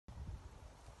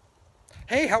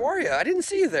Hey, how are you? I didn't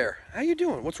see you there. How you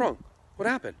doing? What's wrong? What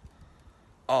happened?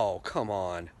 Oh, come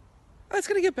on. It's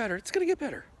gonna get better. It's gonna get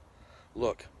better.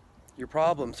 Look, your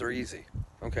problems are easy,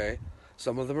 okay?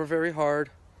 Some of them are very hard,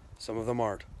 some of them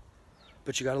aren't.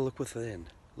 But you gotta look within.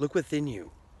 Look within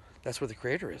you. That's where the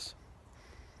Creator is.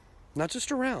 Not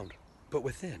just around, but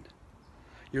within.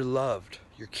 You're loved,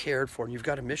 you're cared for, and you've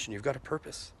got a mission, you've got a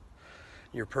purpose.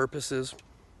 Your purpose is,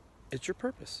 it's your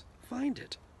purpose. Find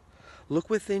it. Look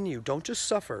within you. Don't just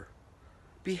suffer.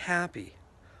 Be happy.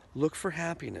 Look for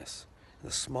happiness in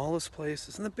the smallest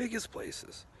places and the biggest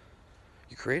places.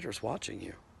 Your Creator's watching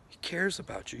you. He cares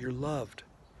about you. You're loved.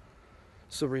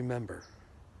 So remember,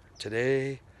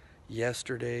 today,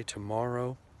 yesterday,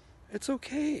 tomorrow, it's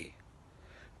okay.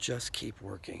 Just keep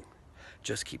working.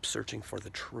 Just keep searching for the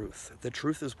truth. The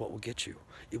truth is what will get you.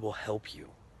 It will help you.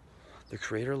 The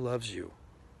Creator loves you.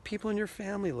 People in your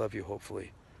family love you,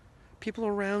 hopefully. People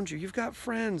around you. You've got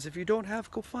friends. If you don't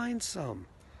have, go find some.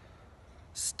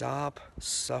 Stop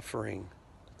suffering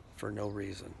for no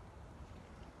reason.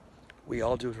 We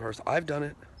all do it first. I've done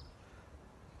it.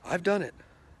 I've done it.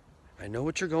 I know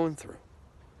what you're going through.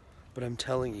 But I'm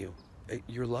telling you,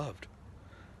 you're loved.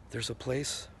 There's a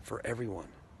place for everyone.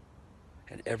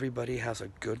 And everybody has a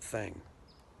good thing.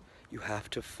 You have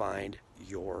to find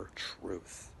your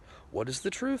truth. What is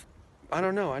the truth? I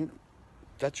don't know.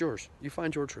 That's yours. You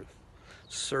find your truth.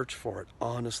 Search for it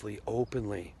honestly,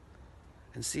 openly,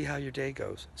 and see how your day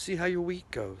goes. See how your week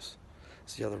goes.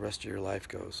 See how the rest of your life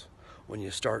goes. When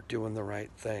you start doing the right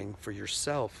thing for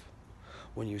yourself,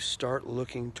 when you start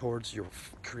looking towards your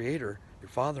Creator, your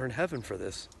Father in heaven for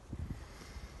this,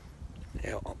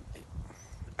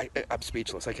 I'm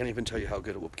speechless. I can't even tell you how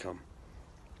good it will become.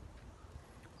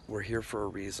 We're here for a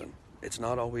reason. It's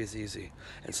not always easy,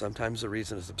 and sometimes the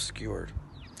reason is obscured.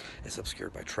 It's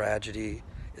obscured by tragedy.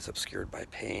 It's obscured by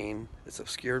pain. It's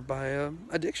obscured by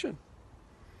addiction.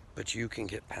 But you can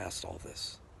get past all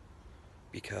this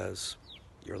because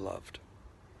you're loved.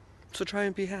 So try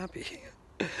and be happy.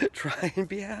 Try and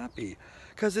be happy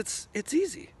because it's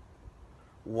easy.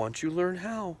 Once you learn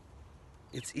how,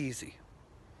 it's easy.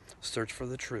 Search for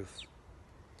the truth.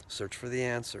 Search for the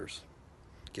answers.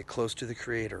 Get close to the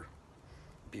Creator.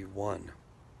 Be one.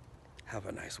 Have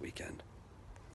a nice weekend.